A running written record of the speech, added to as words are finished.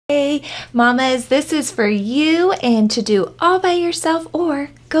Hey, mamas, this is for you and to do all by yourself,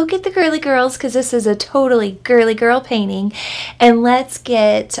 or go get the girly girls because this is a totally girly girl painting. And let's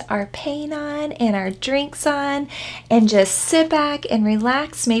get our paint on and our drinks on and just sit back and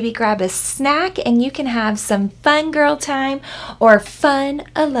relax. Maybe grab a snack and you can have some fun girl time or fun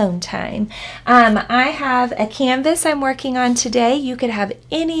alone time. I have a canvas I'm working on today. You could have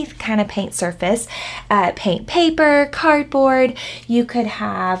any kind of paint surface, paint paper, cardboard. You could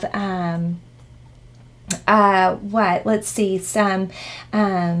have let's see, some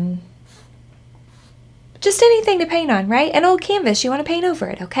just anything to paint on, right? An old canvas, you want to paint over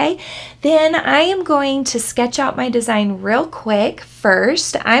it, okay? Then I am going to sketch out my design real quick.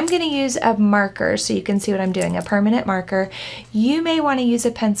 First, I'm going to use a marker so you can see what I'm doing, a permanent marker. You may want to use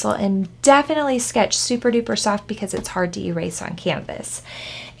a pencil and definitely sketch super duper soft because it's hard to erase on canvas.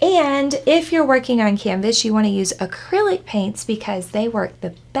 And if you're working on canvas, you want to use acrylic paints because they work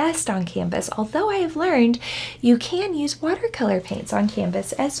the best on canvas, although I have learned you can use watercolor paints on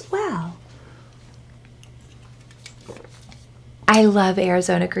canvas as well. I love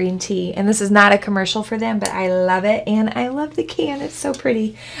Arizona green tea, and this is not a commercial for them, but I love it, and I love the can. It's so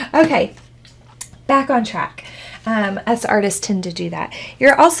pretty. Okay, back on track. Us artists tend to do that.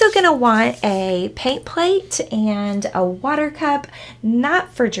 You're also going to want a paint plate and a water cup,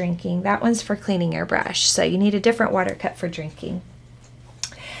 not for drinking. That one's for cleaning your brush, so you need a different water cup for drinking.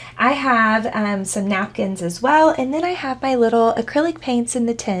 I have some napkins as well, and then I have my little acrylic paints in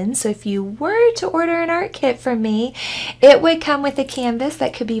the tin. So if you were to order an art kit from me, it would come with a canvas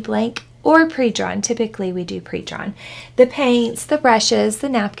that could be blank or pre-drawn. Typically we do pre-drawn. The paints, the brushes, the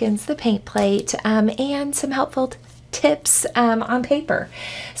napkins, the paint plate, and some helpful tips on paper.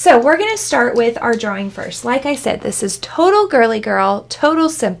 So we're going to start with our drawing first. Like I said, this is total girly girl, total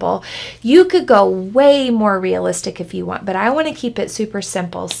simple. You could go way more realistic if you want, but I want to keep it super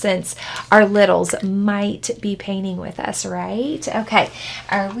simple since our littles might be painting with us, right? Okay,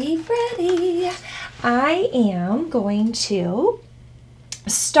 are we ready? I am going to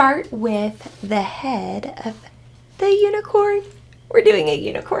start with the head of the unicorn. We're doing a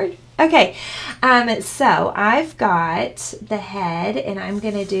unicorn. Okay, so I've got the head, and I'm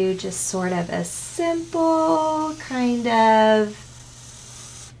going to do just sort of a simple kind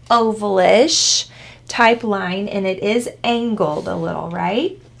of ovalish type line, and it is angled a little,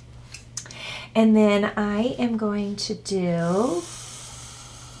 right? And then I am going to do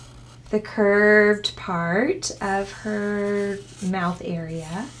the curved part of her mouth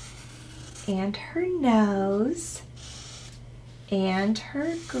area and her nose and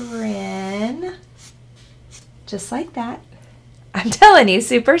her grin, just like that. I'm telling you,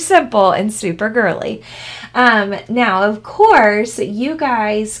 super simple and super girly. Now, of course, you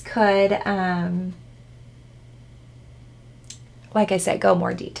guys could, like I said, go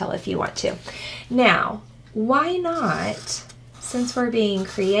more detail if you want to. Now, why not, since we're being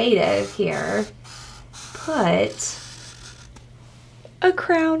creative here, put a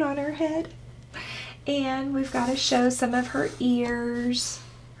crown on her head? And we've got to show some of her ears.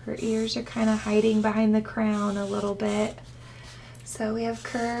 Her ears are kind of hiding behind the crown a little bit. So we have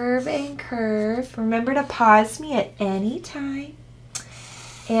curve and curve. Remember to pause me at any time.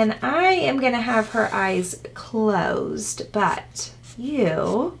 And I am going to have her eyes closed, but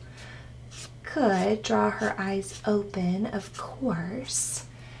you could draw her eyes open, of course.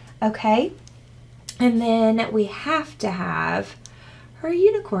 Okay? And then we have to have her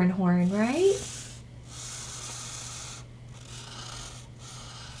unicorn horn, right?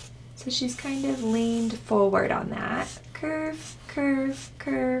 So she's kind of leaned forward on that. Curve, curve,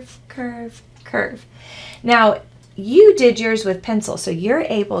 curve, curve, curve. Now, you did yours with pencil, so you're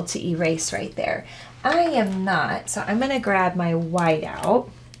able to erase right there. I am not, so I'm going to grab my white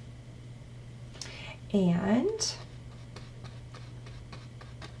out. And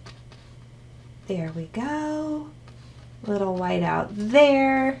there we go. Little white out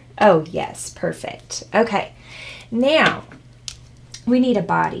there. Oh, yes, perfect. Okay, now we need a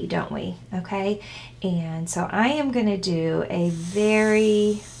body, don't we? Okay, and so I am going to do a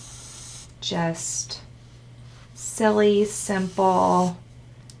very just silly, simple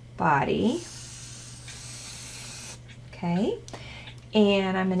body. Okay,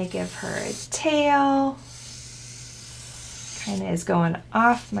 and I'm going to give her a tail. Kind of is going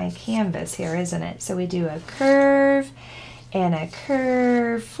off my canvas here, isn't it? So we do a curve and a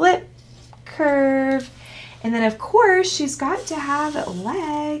curve, flip, curve. And then, of course, she's got to have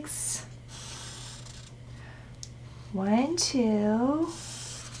legs. 1, 2,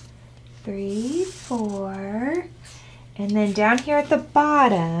 3, 4. And then down here at the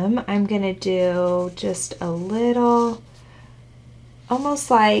bottom, I'm going to do just a little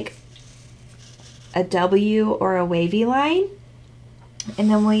almost like a W or a wavy line. And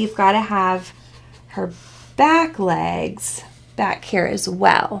then we've got to have her back legs back here as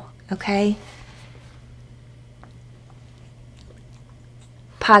well, okay?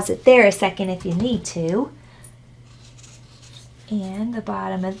 Pause it there a second if you need to. And the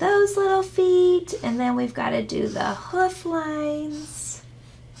bottom of those little feet, and then we've got to do the hoof lines.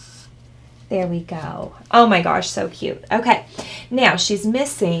 There we go. Oh my gosh, so cute. Okay, now she's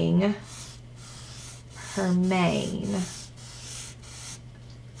missing her mane,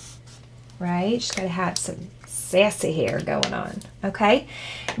 right? She's got to have some sassy hair going on. Okay,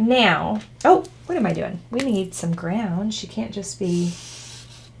 now, oh, what am I doing? We need some ground. She can't just be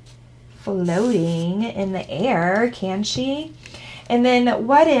floating in the air, can she? And then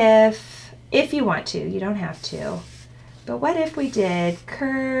what if you want to, you don't have to, but what if we did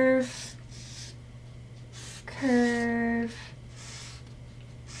curve, curve,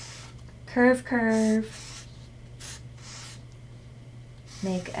 curve, curve,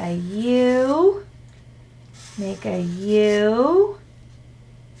 make a U, make a U,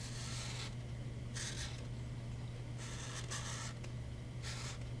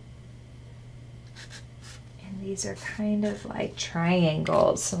 and these are kind of like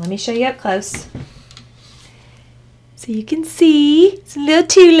triangles. So let me show you up close. So you can see some little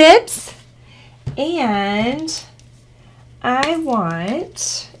tulips, and I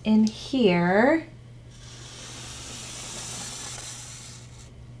want in here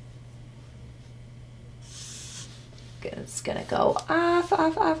it's gonna go off,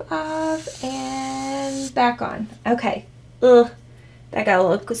 off, off, off, and back on. Okay. Ugh, that got a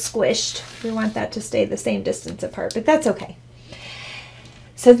little squished. We want that to stay the same distance apart, but that's okay.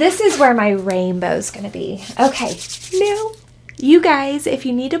 So this is where my rainbow's gonna be. Okay, now you guys, if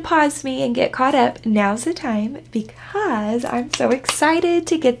you need to pause me and get caught up, now's the time, because I'm so excited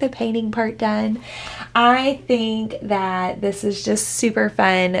to get the painting part done. I think that this is just super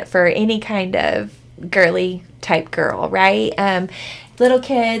fun for any kind of girly type girl, right? Little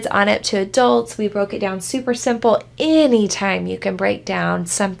kids on up to adults. We broke it down super simple. Anytime you can break down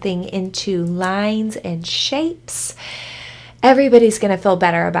something into lines and shapes, everybody's going to feel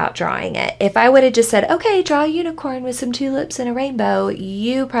better about drawing it. If I would have just said, okay, draw a unicorn with some tulips and a rainbow,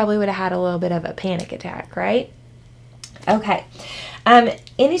 you probably would have had a little bit of a panic attack, right? Okay.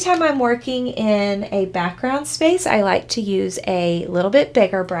 Anytime I'm working in a background space, I like to use a little bit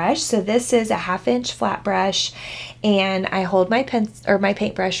bigger brush. So this is a 1/2 inch flat brush, and I hold my my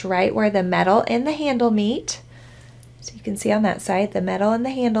paintbrush right where the metal and the handle meet. So you can see on that side, the metal and the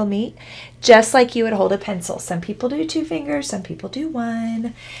handle meet, just like you would hold a pencil. Some people do 2 fingers, some people do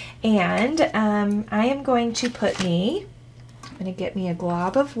 1. And I am going to I'm going to get me a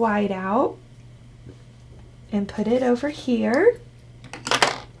glob of white out and put it over here.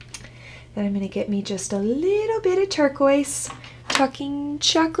 Then I'm going to get me just a little bit of turquoise, talking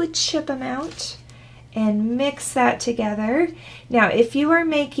chocolate chip amount, and mix that together. Now, if you are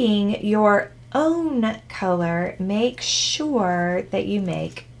making your own color, make sure that you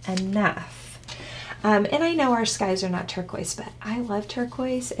make enough. And I know our skies are not turquoise, but I love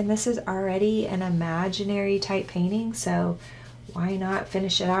turquoise, and this is already an imaginary type painting, so why not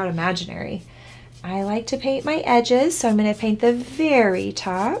finish it out imaginary? I like to paint my edges, so I'm going to paint the very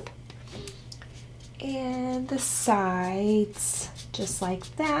top and the sides, just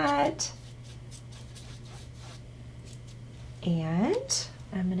like that. And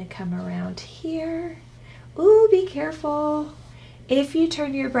I'm going to come around here. Ooh, be careful. If you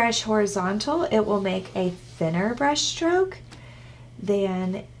turn your brush horizontal, it will make a thinner brush stroke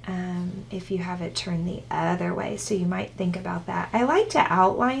than if you have it turned the other way. So you might think about that. I like to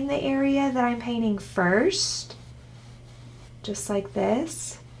outline the area that I'm painting first, just like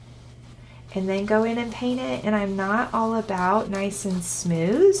this, and then go in and paint it. And I'm not all about nice and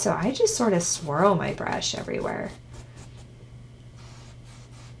smooth, so I just sort of swirl my brush everywhere.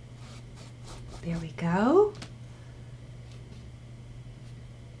 There we go.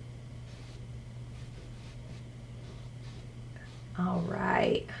 All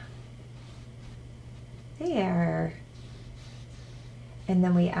right. There. And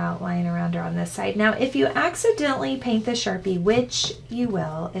then we outline around her on this side. Now, if you accidentally paint the Sharpie, which you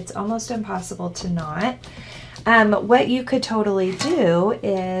will, it's almost impossible to not, what you could totally do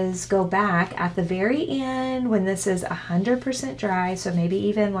is go back at the very end when this is 100% dry, so maybe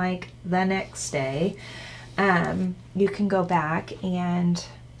even like the next day, you can go back and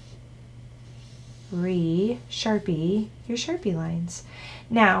re-Sharpie your Sharpie lines.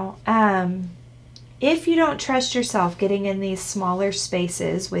 Now, if you don't trust yourself getting in these smaller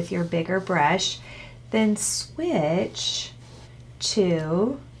spaces with your bigger brush, then switch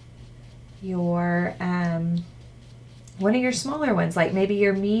to your one of your smaller ones, like maybe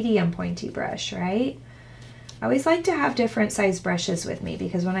your medium pointy brush, right? I always like to have different size brushes with me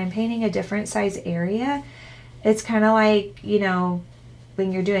because when I'm painting a different size area, it's kind of like, you know,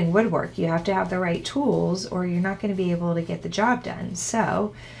 when you're doing woodwork, you have to have the right tools or you're not going to be able to get the job done.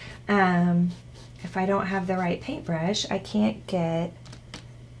 So if I don't have the right paintbrush, I can't get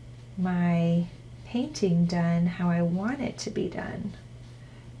my painting done how I want it to be done.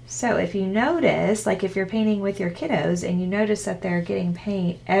 So if you notice, like if you're painting with your kiddos and you notice that they're getting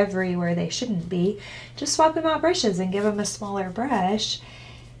paint everywhere they shouldn't be, just swap them out brushes and give them a smaller brush.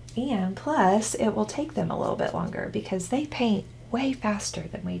 And plus, it will take them a little bit longer because they paint way faster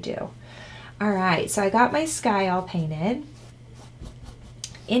than we do. All right, so I got my sky all painted.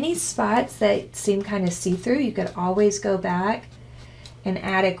 Any spots that seem kind of see-through, you could always go back and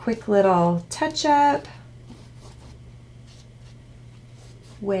add a quick little touch-up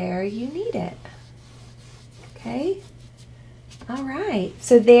where you need it. Okay, all right,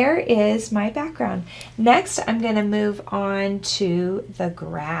 so there is my background. Next, I'm gonna move on to the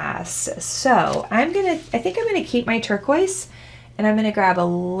grass. So I think I'm gonna keep my turquoise and I'm gonna grab a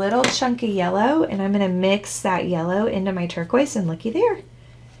little chunk of yellow and I'm gonna mix that yellow into my turquoise, and looky there,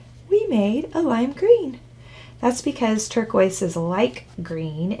 we made a lime green. That's because turquoise is like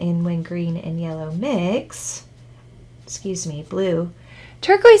green, and when green and yellow mix, excuse me, blue,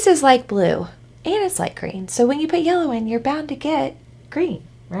 turquoise is like blue and it's like green. So when you put yellow in, you're bound to get green,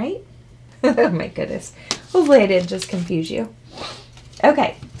 right? Oh my goodness. Hopefully I didn't just confuse you.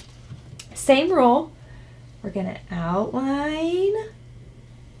 Okay, same rule. We're gonna outline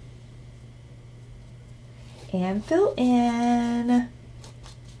and fill in,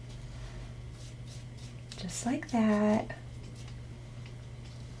 just like that.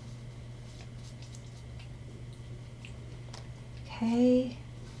 Okay,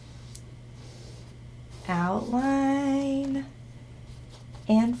 outline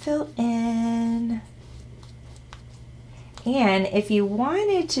and fill in. And if you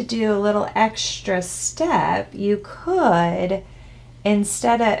wanted to do a little extra step, you could,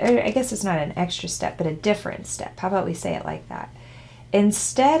 instead of, or I guess it's not an extra step, but a different step. How about we say it like that?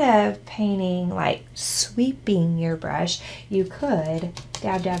 Instead of painting, like sweeping your brush, you could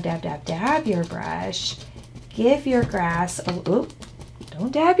dab, dab, dab, dab, dab your brush. Give your grass a, oop,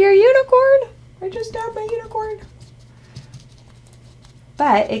 don't dab your unicorn. I just dabbed my unicorn.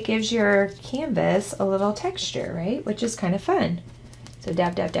 But it gives your canvas a little texture, right? Which is kind of fun. So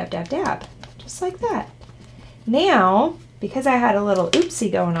dab, dab, dab, dab, dab, just like that. Now, because I had a little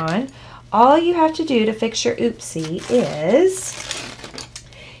oopsie going on, all you have to do to fix your oopsie is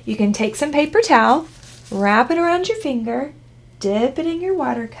you can take some paper towel, wrap it around your finger, dip it in your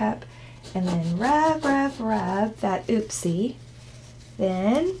water cup, and then rub, rub, rub that oopsie.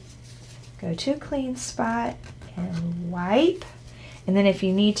 Then go to a clean spot and wipe. And then if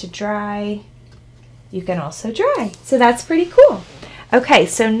you need to dry, you can also dry. So that's pretty cool. Okay,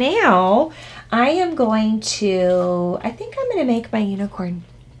 so now I am going to, I think I'm going to make my unicorn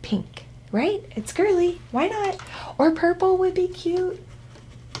pink, right? It's girly. Why not? Or purple would be cute.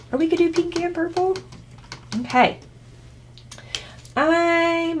 Or we could do pink and purple. Okay.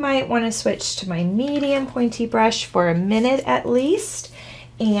 I might want to switch to my medium pointy brush for a minute at least.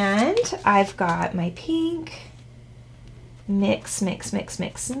 And I've got my pink. Mix, mix, mix,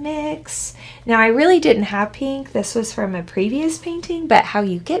 mix, mix. Now I really didn't have pink. This was from a previous painting, but how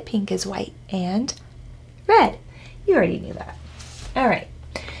you get pink is white and red. You already knew that. All right.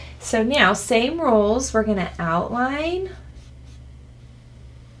 So now same rules. We're going to outline.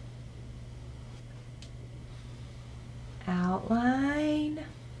 Outline,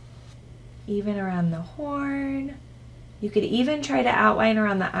 even around the horn. You could even try to outline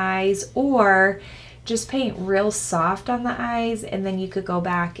around the eyes or just paint real soft on the eyes, and then you could go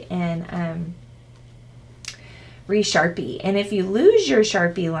back and re-Sharpie. And if you lose your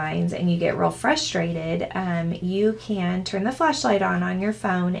Sharpie lines and you get real frustrated, you can turn the flashlight on your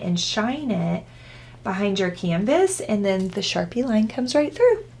phone and shine it behind your canvas, and then the Sharpie line comes right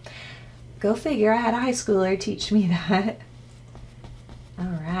through. Go figure, I had a high schooler teach me that. All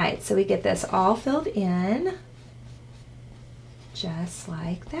right, so we get this all filled in, just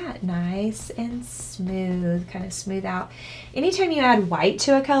like that, nice and smooth, kind of smooth out. Anytime you add white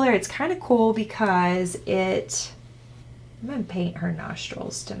to a color, it's kind of cool because I'm gonna paint her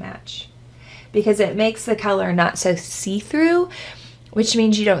nostrils to match, because it makes the color not so see-through, which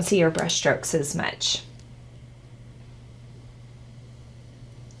means you don't see your brush strokes as much.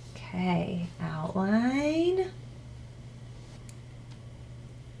 Okay, outline,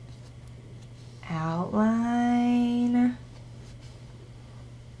 outline,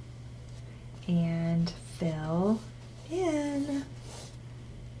 and fill in.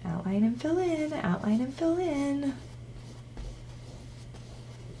 Outline and fill in, outline and fill in.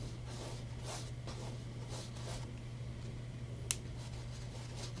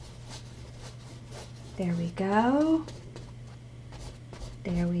 There we go.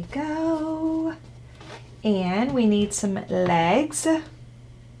 There we go. And we need some legs.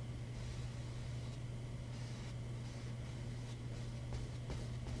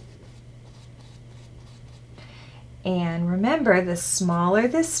 And remember, the smaller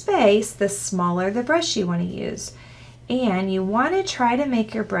the space, the smaller the brush you want to use. And you want to try to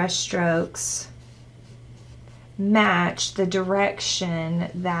make your brush strokes match the direction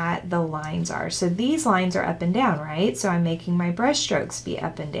that the lines are. So these lines are up and down, right? So I'm making my brush strokes be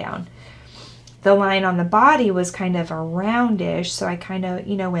up and down. The line on the body was kind of a roundish, so I kind of,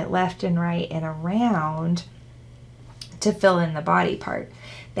 you know, went left and right and around to fill in the body part.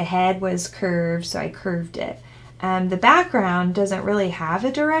 The head was curved, so I curved it. The background doesn't really have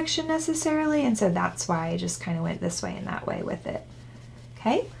a direction necessarily, and so that's why I just kind of went this way and that way with it.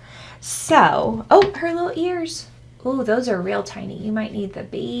 Okay, so, oh, her little ears. Oh, those are real tiny. You might need the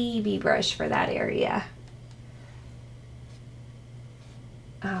baby brush for that area.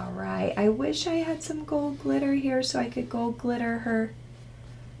 All right, I wish I had some gold glitter here so I could gold glitter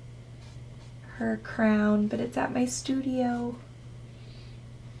her crown, but it's at my studio.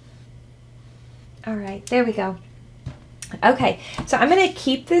 All right, there we go. Okay, so I'm going to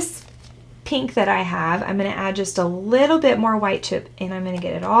keep this pink that I have. I'm going to add just a little bit more white to it, and I'm going to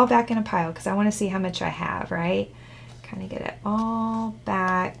get it all back in a pile because I want to see how much I have, right? Kind of get it all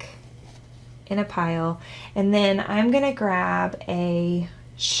back in a pile. And then I'm going to grab a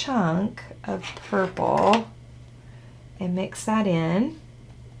chunk of purple and mix that in.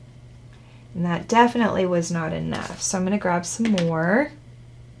 And that definitely was not enough. So I'm going to grab some more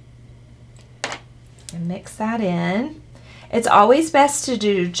and mix that in. It's always best to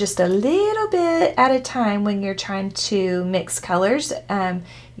do just a little bit at a time when you're trying to mix colors.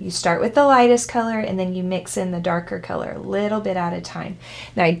 You start with the lightest color and then you mix in the darker color a little bit at a time.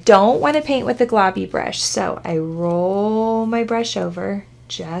 Now I don't want to paint with the globby brush, so I roll my brush over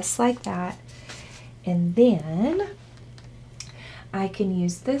just like that. And then I can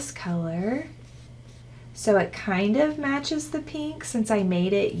use this color so it kind of matches the pink since I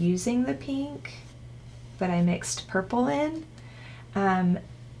made it using the pink, but I mixed purple in.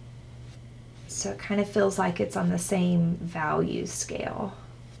 So it kind of feels like it's on the same value scale,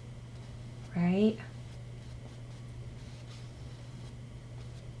 right?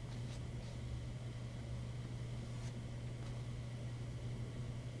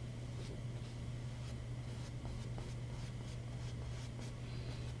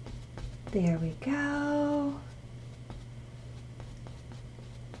 There we go.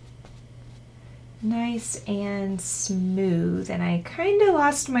 Nice and smooth, and I kind of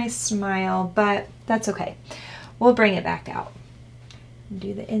lost my smile, but that's okay. We'll bring it back out.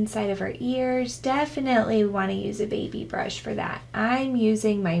 Do the inside of her ears. Definitely want to use a baby brush for that. I'm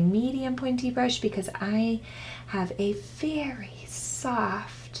using my medium pointy brush because I have a very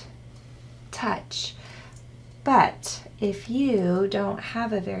soft touch. But if you don't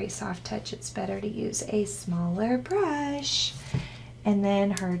have a very soft touch, it's better to use a smaller brush. And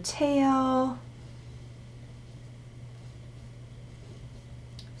then her tail.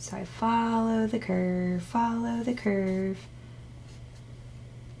 So I follow the curve, follow the curve,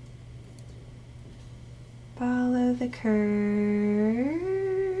 follow the curve,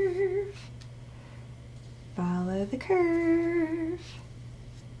 follow the curve.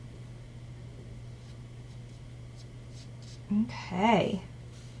 Okay.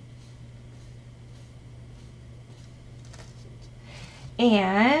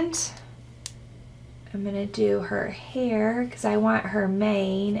 And I'm going to do her hair because I want her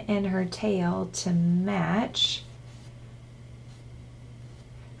mane and her tail to match.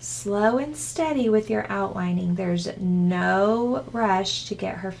 Slow and steady with your outlining. There's no rush to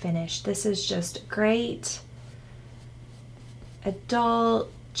get her finished. This is just great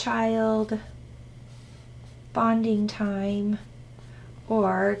adult child bonding time,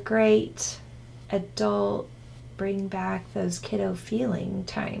 or great adult bring back those kiddo feeling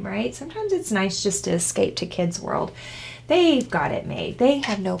time, right? Sometimes it's nice just to escape to kids' world. They've got it made. They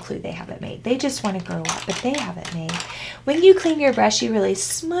have no clue they have it made. They just want to grow up, but they have it made. When you clean your brush, you really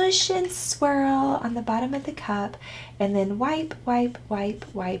smush and swirl on the bottom of the cup, and then wipe, wipe, wipe,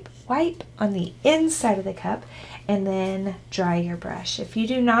 wipe, wipe on the inside of the cup, and then dry your brush. If you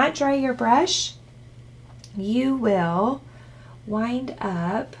do not dry your brush, you will wind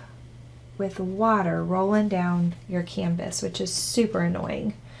up with water rolling down your canvas, which is super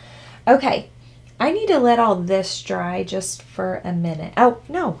annoying. Okay, I need to let all this dry just for a minute. Oh,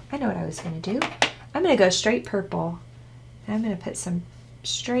 no, I know what I was going to do. I'm going to go straight purple. I'm going to put some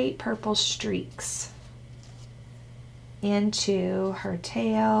straight purple streaks into her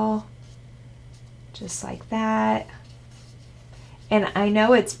tail, just like that. And I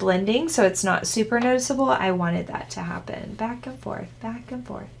know it's blending, so it's not super noticeable. I wanted that to happen. Back and forth, back and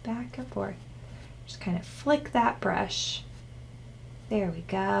forth, back and forth. Just kind of flick that brush. There we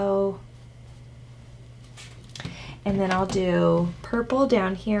go. And then I'll do purple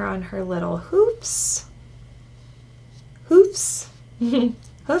down here on her little hoofs. Hoofs.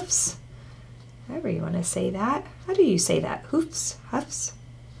 Hoofs. However you want to say that. How do you say that? Hoofs. Hoofs.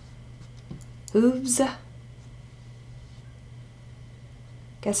 Hooves.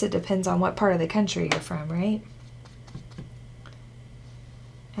 Guess it depends on what part of the country you're from, right?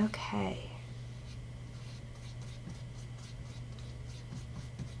 Okay.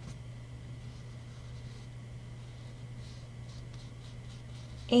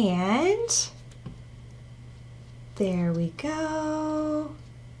 And there we go.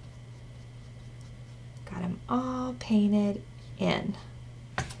 Got them all painted in.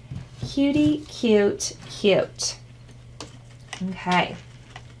 Cutie, cute, cute. Okay.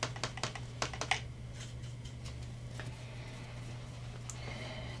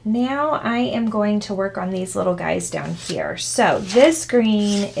 Now I am going to work on these little guys down here. So this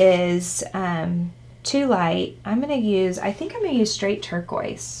green is too light. I'm going to use, I think I'm going to use straight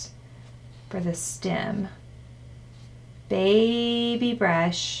turquoise for the stem. Baby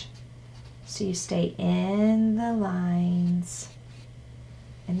brush, so you stay in the lines.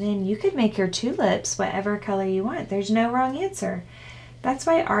 And then you could make your tulips whatever color you want. There's no wrong answer. That's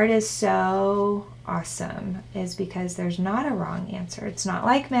why art is so awesome, is because there's not a wrong answer. It's not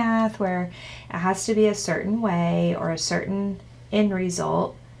like math where it has to be a certain way or a certain end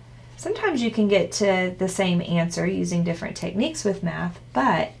result. Sometimes you can get to the same answer using different techniques with math,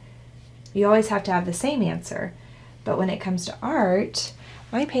 but you always have to have the same answer. But when it comes to art,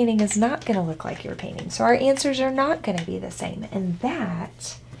 my painting is not going to look like your painting. So our answers are not going to be the same. And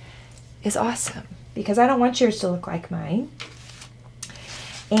that is awesome, because I don't want yours to look like mine,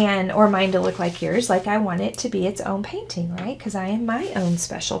 or mine to look like yours. Like, I want it to be its own painting, right? Because I am my own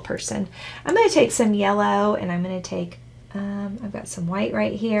special person. I'm going to take some yellow, and I'm going to take, I've got some white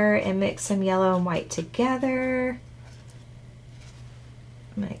right here, and mix some yellow and white together.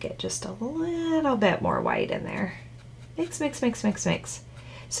 I'm going to get just a little bit more white in there. Mix, mix, mix, mix, mix.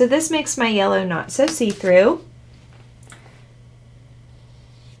 So this makes my yellow not so see-through.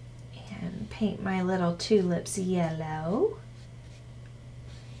 And paint my little tulips yellow.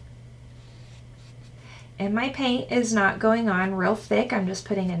 And my paint is not going on real thick. I'm just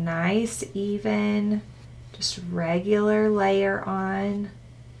putting a nice, even, just regular layer on,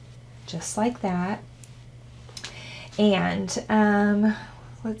 just like that. And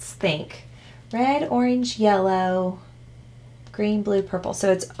let's think. Red, orange, yellow, green, blue, purple.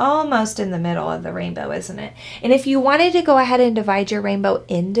 So it's almost in the middle of the rainbow, isn't it? And if you wanted to go ahead and divide your rainbow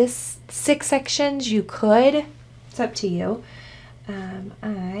into 6 sections, you could. It's up to you.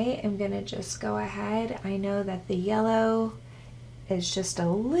 I am going to just go ahead. I know that the yellow is just a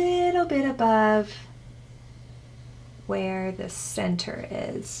little bit above where the center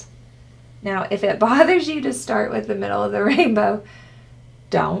is. Now, if it bothers you to start with the middle of the rainbow,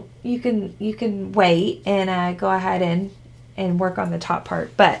 don't. You can wait and go ahead and work on the top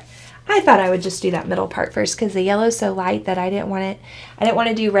part. But I thought I would just do that middle part first, because the yellow's so light that I didn't want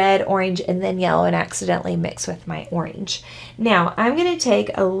to do red, orange, and then yellow and accidentally mix with my orange. Now I'm going to take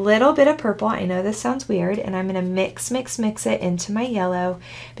a little bit of purple. I know this sounds weird, and I'm going to mix it into my yellow,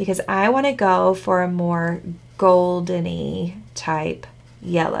 because I want to go for a more goldeny type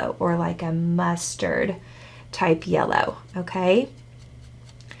yellow, or like a mustard type yellow. Okay.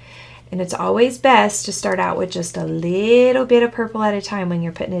 And it's always best to start out with just a little bit of purple at a time when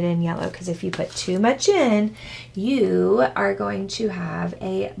you're putting it in yellow, because if you put too much in, you are going to have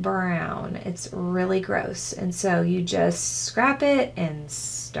a brown. It's really gross. And so you just scrap it and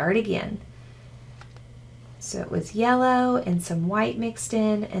start again. So it was yellow and some white mixed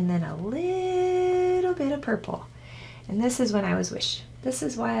in, and then a little bit of purple. And this is when I was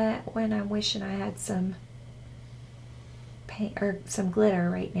when I'm wishing I had some paint or some glitter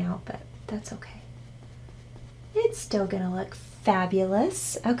right now, but that's okay. It's still gonna look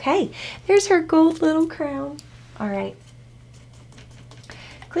fabulous. Okay, there's her gold little crown. All right,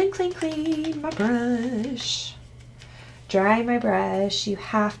 clean, clean, clean my brush. Dry my brush. You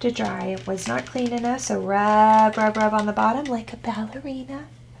have to dry. It was not clean enough, so rub, rub, rub on the bottom like a ballerina.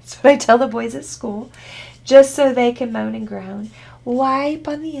 That's what I tell the boys at school, just so they can moan and groan. wipe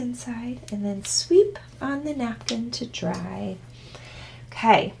on the inside, and then sweep on the napkin to dry.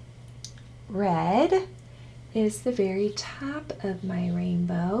 Okay, red is the very top of my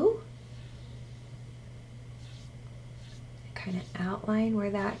rainbow. Kind of outline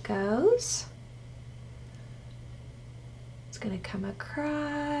where that goes. It's going to come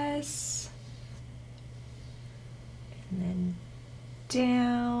across and then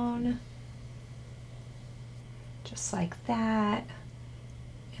down, just like that.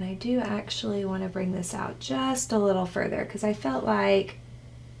 And I do actually want to bring this out just a little further because I felt like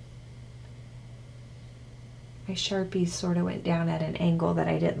my Sharpie sort of went down at an angle that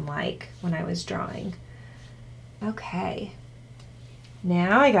I didn't like when I was drawing. Okay,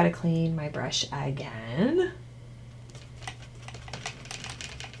 now I got to clean my brush again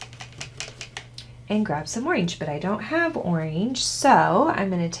and grab some orange, but I don't have orange, so I'm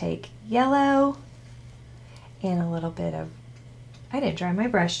going to take yellow and a little bit of, I didn't dry my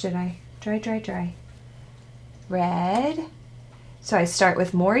brush, did I? Dry. Red. So I start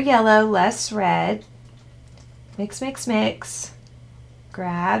with more yellow, less red. Mix, mix, mix.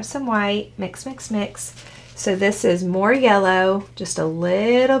 Grab some white, mix, mix, mix. So this is more yellow, just a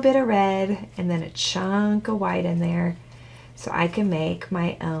little bit of red, and then a chunk of white in there. So I can make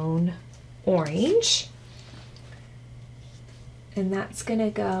my own orange. And that's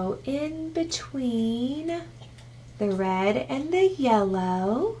gonna go in between the red and the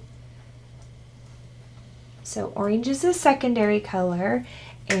yellow. So orange is a secondary color,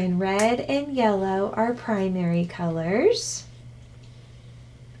 and red and yellow are primary colors.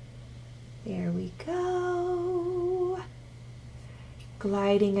 There we go.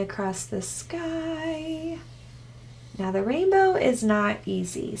 Gliding across the sky. Now the rainbow is not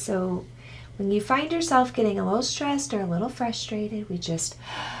easy, so when you find yourself getting a little stressed or a little frustrated, we just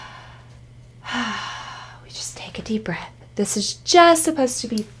take a deep breath. This is just supposed to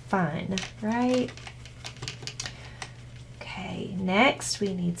be fun, right? Okay, next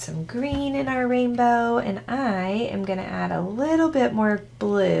we need some green in our rainbow, and I am going to add a little bit more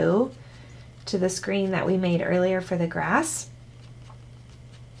blue to this green that we made earlier for the grass.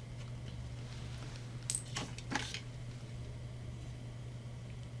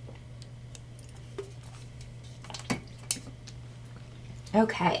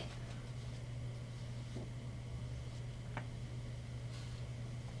 Okay.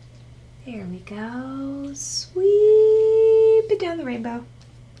 There we go. Sweep it down the rainbow.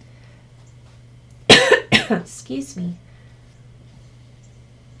 Excuse me.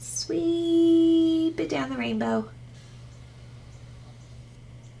 Sweep it down the rainbow.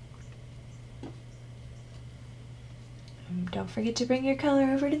 And don't forget to bring your color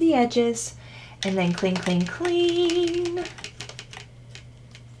over to the edges. And then clean, clean, clean.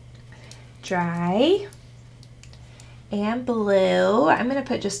 Dry. And blue. I'm going to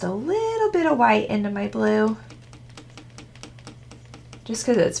put just a little bit of white into my blue. Just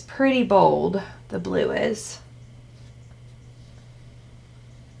because it's pretty bold, the blue is.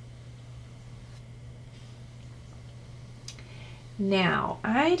 Now,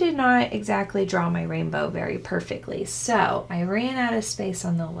 I did not exactly draw my rainbow very perfectly, so I ran out of space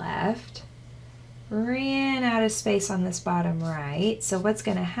on the left, ran out of space on this bottom right. So what's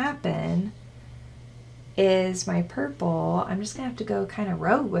going to happen is my purple, I'm just going to have to go kind of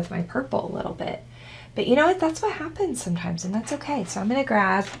rogue with my purple a little bit. But you know what? That's what happens sometimes, and that's okay. So I'm going to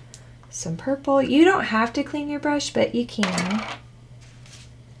grab some purple. You don't have to clean your brush, but you can.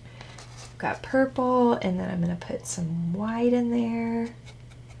 Got purple, and then I'm going to put some white in there.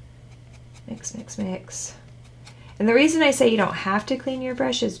 Mix, mix, mix. And the reason I say you don't have to clean your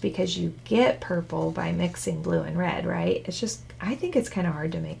brush is because you get purple by mixing blue and red, right? It's just, I think it's kind of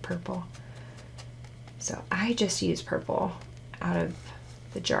hard to make purple. So I just use purple out of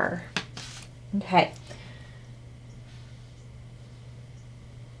the jar. Okay.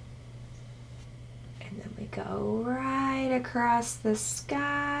 And then we go right across the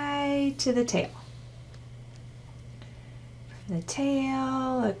sky to the tail. From the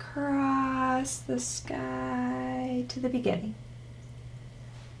tail across the sky to the beginning.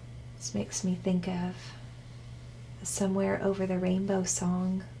 This makes me think of the Somewhere Over the Rainbow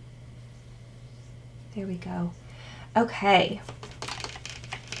song. There we go. Okay.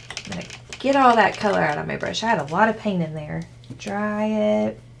 I'm going to get all that color out of my brush. I had a lot of paint in there. Dry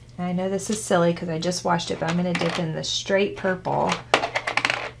it. I know this is silly because I just washed it, but I'm going to dip in the straight purple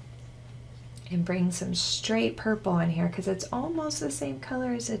and bring some straight purple in here because it's almost the same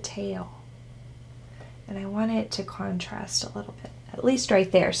color as a tail. And I want it to contrast a little bit, at least right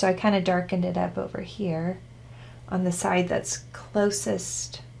there. So I kind of darkened it up over here on the side that's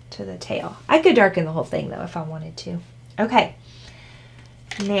closest to the tail. I could darken the whole thing though if I wanted to. Okay,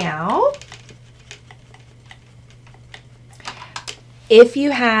 Now, if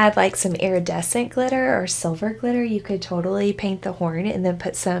you had like some iridescent glitter or silver glitter, you could totally paint the horn and then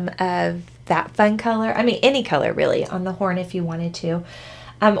put some of that fun color, I mean any color really, on the horn if you wanted to.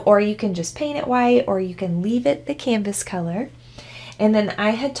 Or you can just paint it white, or you can leave it the canvas color. And then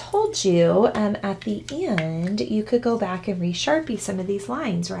I had told you at the end, you could go back and re-Sharpie some of these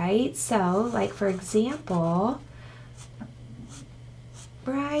lines, right? So like for example,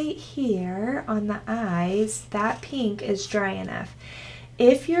 right here on the eyes, that pink is dry enough.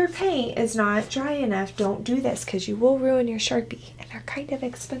 If your paint is not dry enough, don't do this because you will ruin your Sharpie, and they're kind of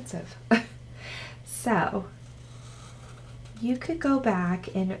expensive. So you could go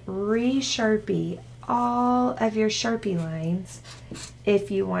back and re-Sharpie all of your Sharpie lines if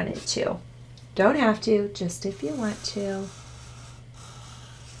you wanted to. Don't have to, just if you want to.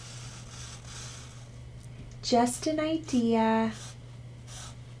 Just an idea.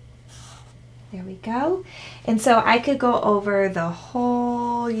 There we go. And so I could go over the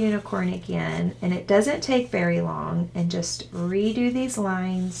whole unicorn again, and it doesn't take very long, and just redo these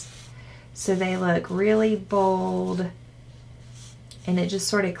lines so they look really bold, and it just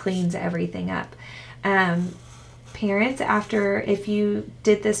sort of cleans everything up. Parents, if you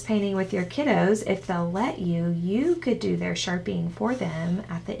did this painting with your kiddos, if they'll let you, you could do their Sharpieing for them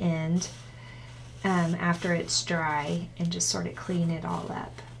at the end after it's dry, and just sort of clean it all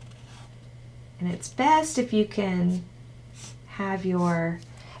up. And it's best if you can have your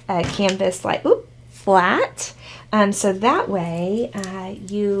canvas like flat, so that way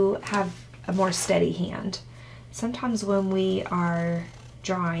you have a more steady hand. Sometimes when we are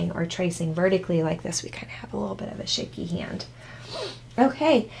drawing or tracing vertically like this, we kind of have a little bit of a shaky hand.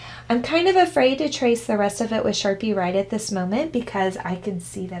 Okay, I'm kind of afraid to trace the rest of it with Sharpie right at this moment because I can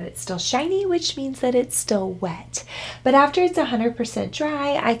see that it's still shiny, which means that it's still wet. But after it's 100%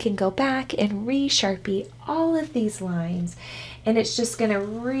 dry, I can go back and re-Sharpie all of these lines, and it's just going to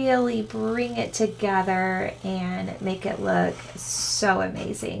really bring it together and make it look so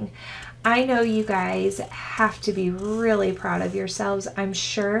amazing. I know you guys have to be really proud of yourselves. I'm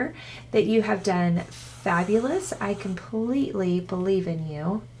sure that you have done fabulous. I completely believe in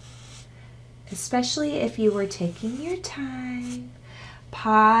you, especially if you were taking your time,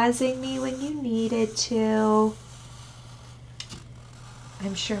 pausing me when you needed to.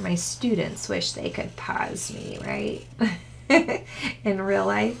 I'm sure my students wish they could pause me, right? In real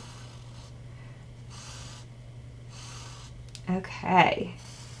life. Okay.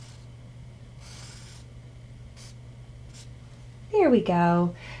 There we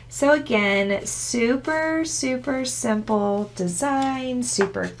go. So again, super, super simple design,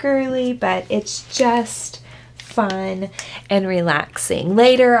 super girly, but it's just fun and relaxing.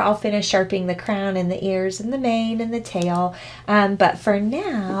 Later, I'll finish sharpening the crown and the ears and the mane and the tail. But for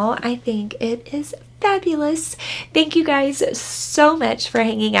now, I think it is fabulous. Thank you guys so much for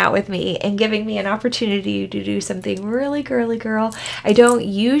hanging out with me and giving me an opportunity to do something really girly girl. I don't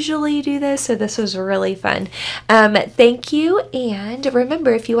usually do this, so this was really fun. Thank you, and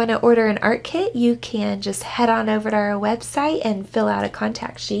remember, if you want to order an art kit, you can just head on over to our website and fill out a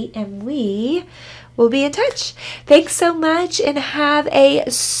contact sheet, and we will be in touch. Thanks so much, and have a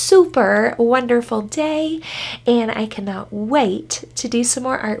super wonderful day, and I cannot wait to do some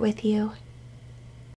more art with you.